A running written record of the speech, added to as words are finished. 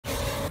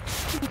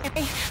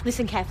Okay,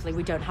 listen carefully,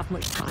 we don't have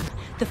much time.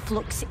 The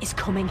flux is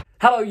coming.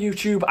 Hello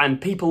YouTube and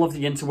people of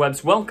the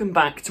interwebs, welcome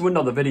back to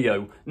another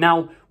video.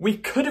 Now, we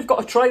could have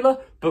got a trailer,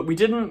 but we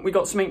didn't. We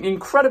got something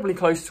incredibly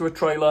close to a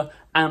trailer,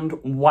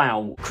 and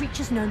wow.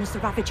 Creatures known as the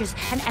Ravegers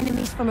and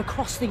enemies from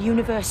across the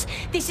universe.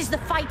 This is the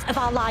fight of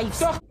our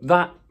lives.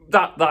 That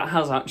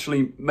has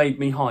actually made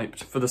me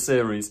hyped for the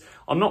series.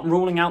 I'm not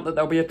ruling out that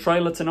there'll be a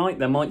trailer tonight,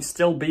 there might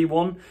still be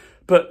one,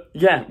 but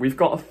yeah, we've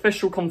got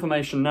official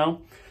confirmation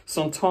now.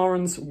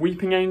 Sontarans,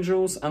 Weeping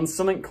Angels, and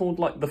something called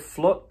like the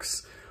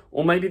Flux.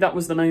 Or maybe that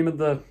was the name of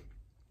the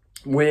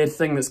weird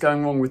thing that's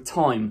going wrong with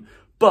time.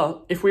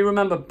 But if we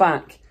remember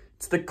back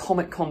to the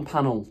Comic-Con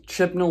panel,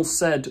 Chibnall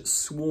said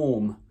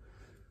swarm.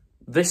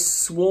 This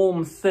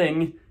swarm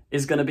thing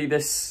is going to be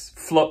this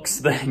flux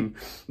thing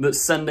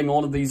that's sending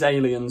all of these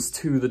aliens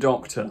to the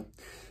Doctor.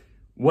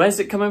 Where's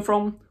it coming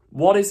from?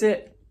 What is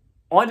it?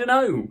 I don't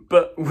know.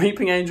 But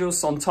Weeping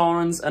Angels,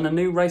 Sontarans, and a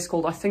new race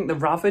called, I think, the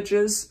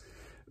Ravegers.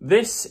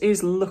 This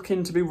is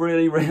looking to be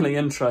really, really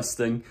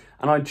interesting,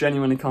 and I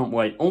genuinely can't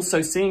wait.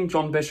 Also, seeing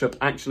John Bishop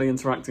actually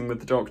interacting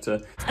with the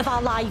Doctor. Of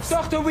our lives.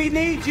 Doctor, we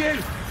need you!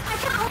 I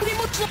can't hold it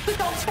much longer,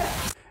 Doctor!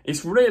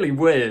 It's really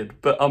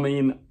weird, but I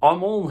mean,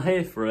 I'm all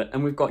here for it.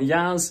 And we've got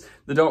Yaz,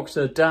 the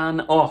Doctor,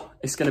 Dan. Oh,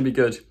 it's going to be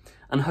good.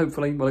 And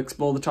hopefully we'll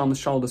explore the Timeless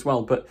Child as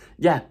well. But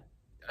yeah,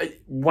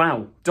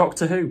 wow,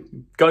 Doctor Who,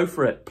 go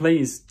for it.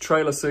 Please,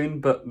 trailer soon,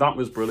 but that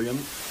was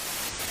brilliant.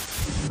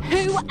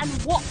 Who and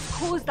what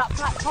caused that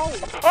black hole?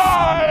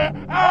 I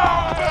am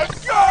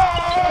a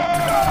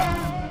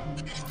god!